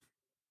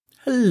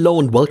Hello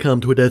and welcome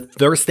to the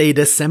Thursday,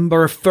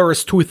 December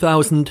 1st,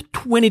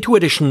 2022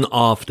 edition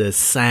of the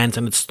Sands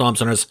and Storm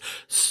Center's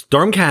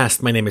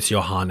StormCast. My name is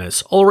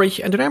Johannes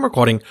Ulrich and today I'm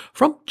recording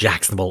from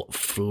Jacksonville,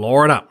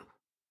 Florida.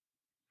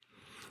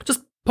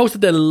 Just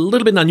posted a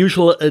little bit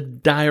unusual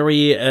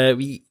diary.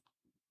 We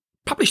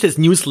publish this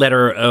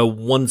newsletter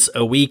once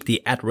a week,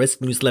 the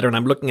at-risk newsletter, and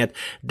I'm looking at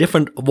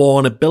different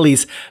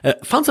vulnerabilities.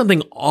 Found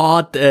something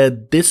odd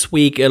this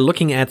week,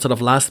 looking at sort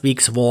of last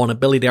week's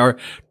vulnerability. There are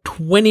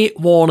 20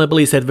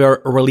 vulnerabilities that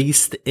were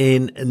released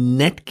in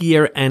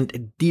Netgear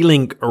and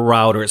D-Link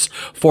routers.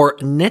 For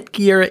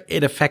Netgear,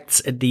 it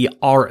affects the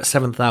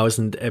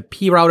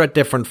R7000P router,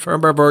 different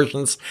firmware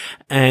versions,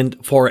 and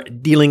for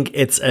D-Link,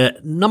 it's a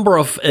number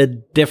of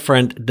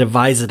different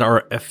devices that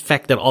are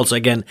affected. Also,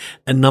 again,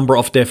 a number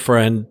of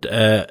different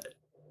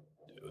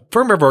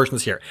firmware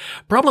versions here.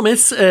 Problem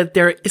is,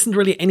 there isn't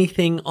really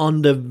anything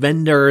on the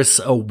vendor's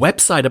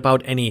website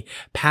about any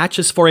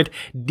patches for it.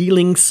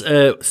 D-Link's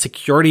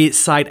security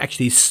site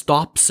actually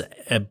stops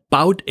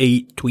about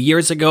 2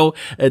 years ago,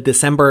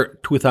 December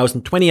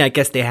 2020. I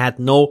guess they had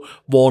no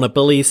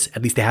vulnerabilities,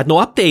 at least they had no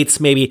updates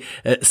maybe.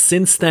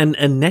 Since then,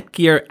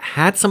 Netgear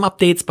had some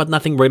updates, but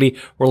nothing really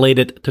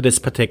related to this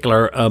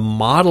particular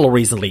model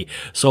recently.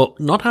 So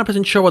not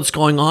 100% sure what's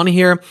going on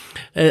here.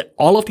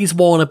 All of these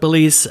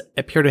vulnerabilities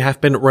appear to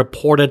have been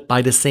reported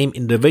by the same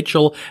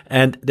individual,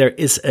 and there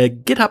is a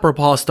GitHub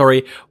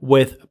repository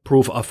with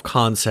proof of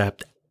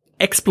concept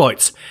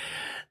exploits.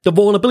 The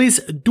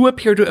vulnerabilities do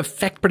appear to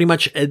affect pretty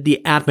much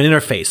the admin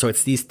interface. So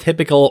it's these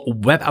typical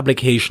web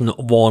application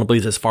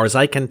vulnerabilities as far as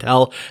I can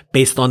tell,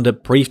 based on the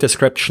brief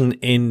description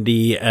in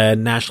the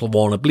National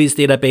Vulnerabilities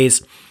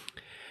Database.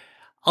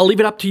 I'll leave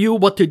it up to you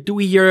what to do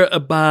here,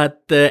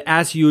 but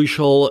as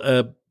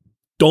usual,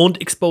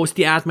 don't expose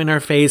the admin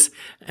interface,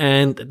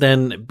 and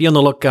then be on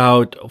the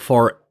lookout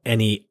for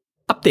any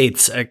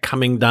updates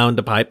coming down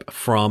the pipe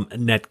from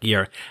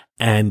Netgear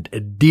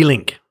and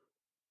D-Link.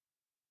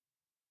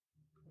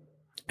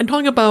 And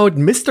talking about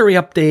mystery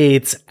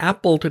updates,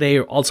 Apple today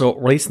also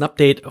released an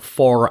update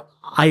for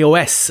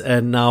iOS,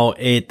 and now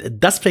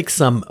it does fix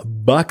some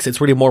bugs. It's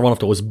really more one of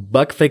those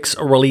bug fix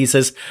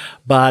releases,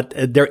 but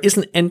there is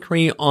an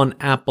entry on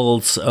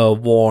Apple's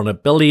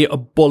vulnerability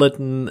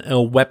bulletin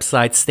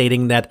website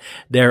stating that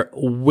there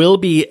will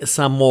be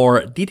some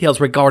more details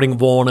regarding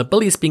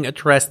vulnerabilities being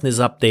addressed in this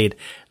update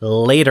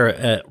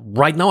later.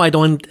 Right now, I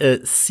don't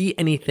see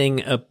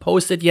anything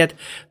posted yet.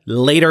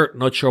 Later,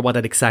 not sure what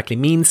that exactly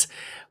means.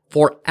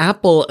 For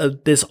Apple,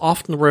 this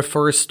often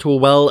refers to,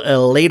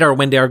 later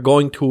when they are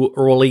going to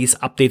release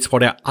updates for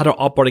their other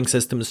operating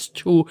systems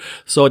too.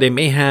 So they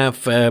may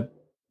have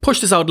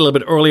pushed this out a little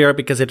bit earlier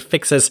because it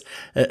fixes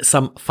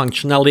some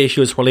functionality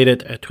issues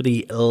related to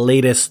the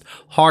latest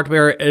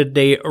hardware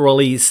they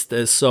released.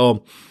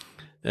 So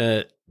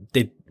they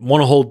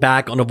want to hold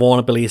back on the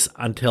vulnerabilities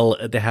until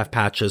they have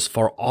patches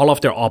for all of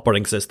their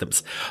operating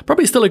systems.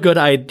 Probably still a good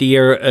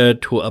idea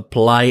to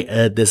apply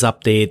this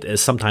update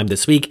sometime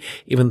this week,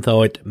 even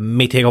though it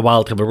may take a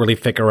while to really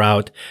figure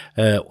out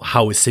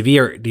how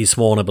severe these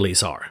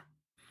vulnerabilities are.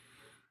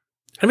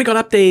 And we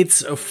got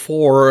updates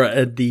for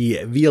the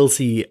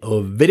VLC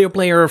video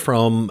player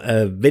from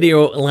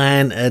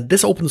Videolan.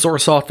 This open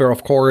source software,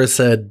 of course,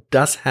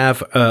 does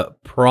have a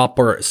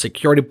proper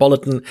security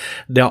bulletin.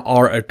 There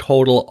are a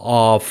total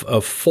of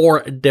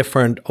 4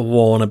 different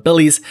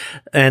vulnerabilities,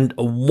 and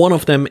one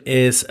of them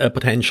is a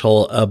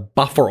potential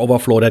buffer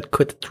overflow that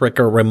could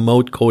trigger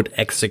remote code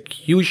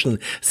execution,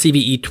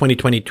 CVE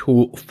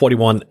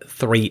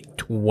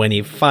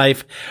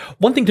 2022-41-325.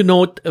 One thing to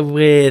note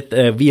with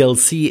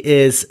VLC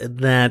is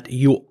that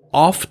you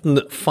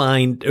often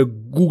find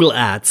Google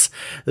ads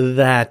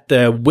that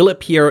will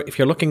appear if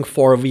you're looking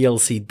for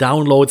VLC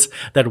downloads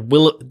that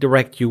will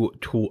direct you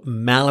to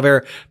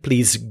malware.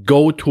 Please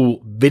go to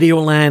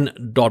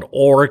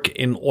videolan.org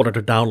in order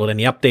to download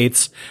any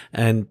updates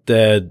and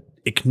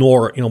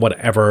ignore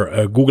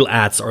whatever Google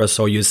ads or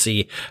so you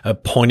see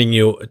pointing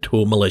you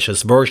to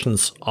malicious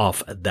versions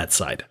of that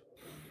site.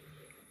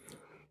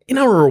 In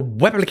our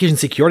web application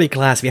security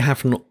class, we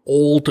have an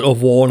old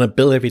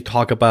vulnerability we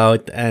talk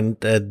about, and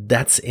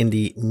that's in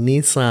the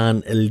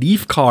Nissan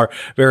Leaf car,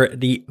 where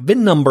the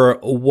VIN number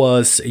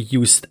was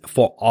used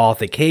for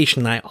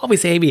authentication. I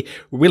always say we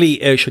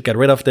really should get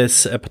rid of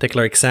this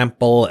particular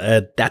example.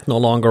 That no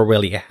longer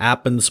really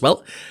happens.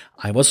 Well,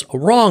 I was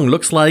wrong.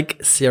 Looks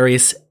like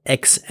Sirius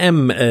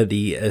XM,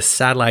 the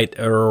satellite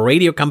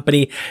radio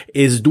company,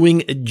 is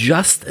doing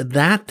just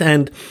that.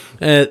 And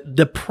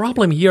the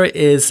problem here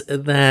is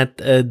that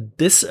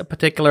this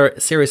particular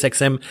Sirius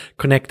XM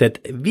connected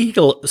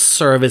vehicle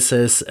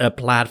services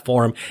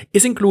platform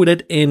is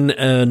included in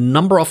a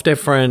number of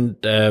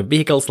different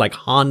vehicles like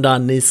Honda,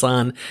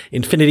 Nissan,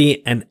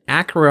 Infiniti, and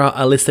Acura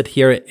are listed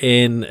here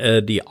in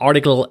the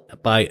article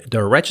by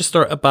the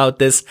Register about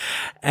this.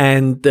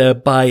 And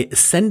by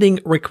sending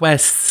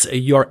requests,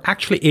 you're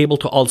actually able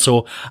to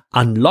also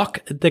unlock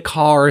the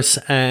cars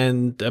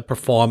and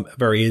perform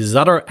various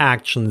other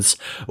actions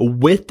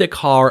with the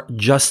car,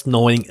 just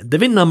knowing the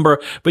VIN number,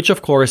 which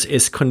of course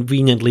is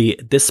conveniently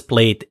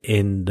displayed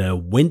in the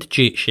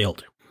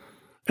windshield.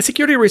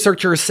 Security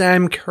researcher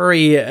Sam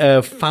Curry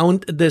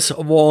found this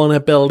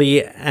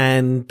vulnerability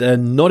and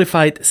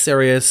notified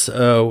Sirius,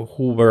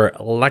 who were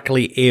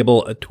luckily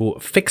able to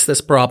fix this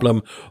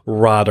problem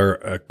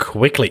rather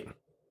quickly.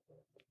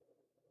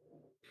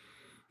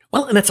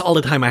 Well, and that's all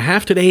the time I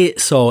have today,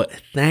 so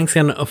thanks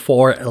again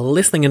for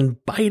listening.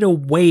 And by the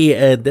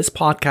way, this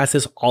podcast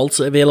is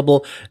also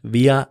available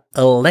via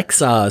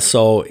Alexa,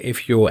 so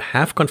if you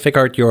have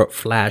configured your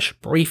Flash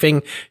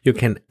briefing, you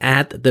can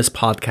add this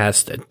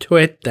podcast to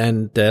it,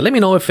 and let me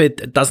know if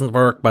it doesn't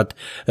work, but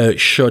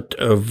should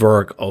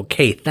work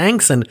okay.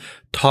 Thanks, and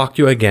talk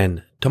to you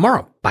again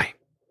tomorrow. Bye.